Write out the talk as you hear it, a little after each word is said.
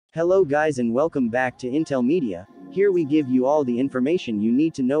Hello guys and welcome back to Intel Media. Here we give you all the information you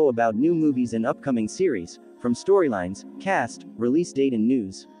need to know about new movies and upcoming series, from storylines, cast, release date and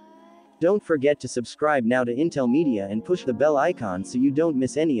news. Don't forget to subscribe now to Intel Media and push the bell icon so you don't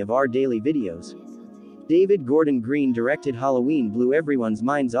miss any of our daily videos. David Gordon Green directed Halloween blew everyone's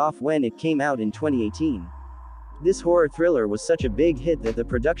minds off when it came out in 2018. This horror thriller was such a big hit that the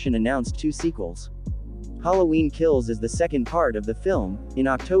production announced 2 sequels. Halloween Kills is the second part of the film, in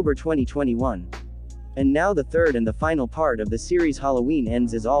October 2021. And now the third and the final part of the series Halloween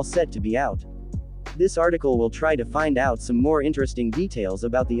Ends is all set to be out. This article will try to find out some more interesting details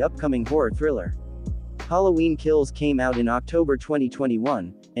about the upcoming horror thriller. Halloween Kills came out in October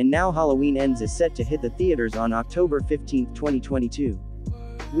 2021, and now Halloween Ends is set to hit the theaters on October 15, 2022.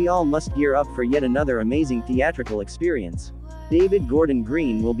 We all must gear up for yet another amazing theatrical experience. David Gordon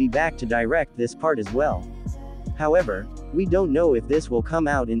Green will be back to direct this part as well. However, we don't know if this will come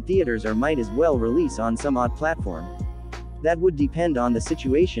out in theaters or might as well release on some odd platform. That would depend on the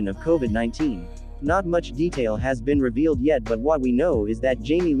situation of COVID-19. Not much detail has been revealed yet, but what we know is that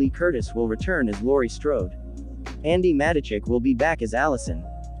Jamie Lee Curtis will return as Laurie Strode. Andi Matichak will be back as Allison.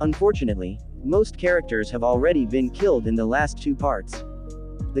 Unfortunately, most characters have already been killed in the last 2 parts.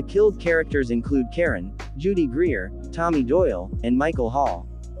 The killed characters include Karen, Judy Greer, Tommy Doyle, and Michael Hall.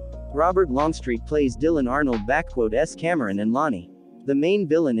 Robert Longstreet plays Dylan Arnold _ Cameron and Lonnie. The main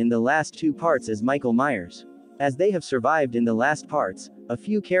villain in the last 2 parts is Michael Myers. As they have survived in the last parts, a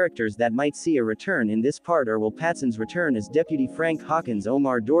few characters that might see a return in this part are Will Patson's return as Deputy Frank Hawkins,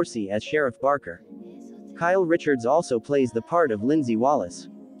 Omar Dorsey as Sheriff Barker. Kyle Richards also plays the part of Lindsay Wallace.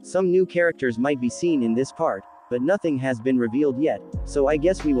 Some new characters might be seen in this part, but nothing has been revealed yet, so I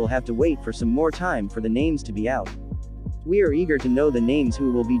guess we will have to wait for some more time for the names to be out. We are eager to know the names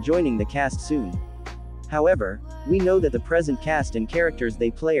who will be joining the cast soon. However, we know that the present cast and characters they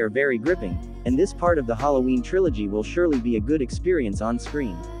play are very gripping, and this part of the Halloween trilogy will surely be a good experience on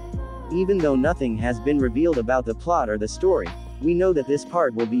screen. Even though nothing has been revealed about the plot or the story, we know that this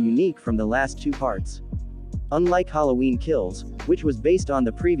part will be unique from the last 2 parts. Unlike Halloween Kills, which was based on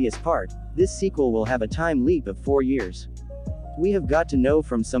the previous part, this sequel will have a time leap of 4 years. We have got to know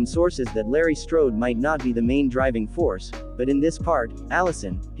from some sources that Laurie Strode might not be the main driving force, but in this part,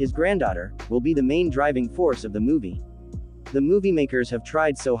 Allison, his granddaughter, will be the main driving force of the movie. The movie makers have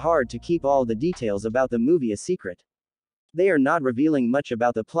tried so hard to keep all the details about the movie a secret. They are not revealing much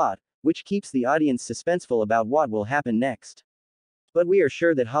about the plot, which keeps the audience suspenseful about what will happen next. But we are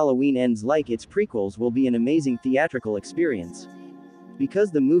sure that Halloween Ends, like its prequels, will be an amazing theatrical experience.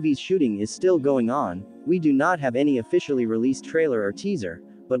 Because the movie's shooting is still going on, we do not have any officially released trailer or teaser,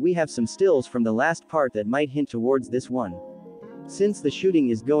 but we have some stills from the last part that might hint towards this one. Since the shooting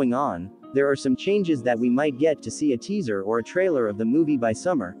is going on, there are some changes that we might get to see a teaser or a trailer of the movie by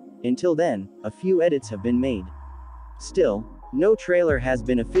summer. Until then, a few edits have been made. Still, no trailer has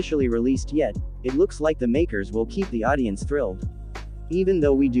been officially released yet. It looks like the makers will keep the audience thrilled, even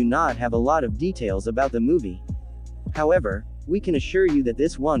though we do not have a lot of details about the movie. However, we can assure you that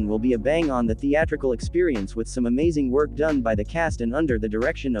this one will be a bang on the theatrical experience with some amazing work done by the cast and under the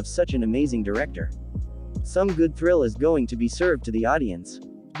direction of such an amazing director. Some good thrill is going to be served to the audience.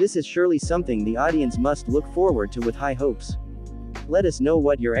 This is surely something the audience must look forward to with high hopes. Let us know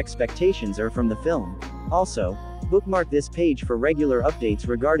what your expectations are from the film. Also, bookmark this page for regular updates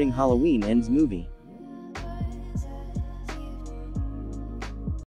regarding Halloween Ends movie.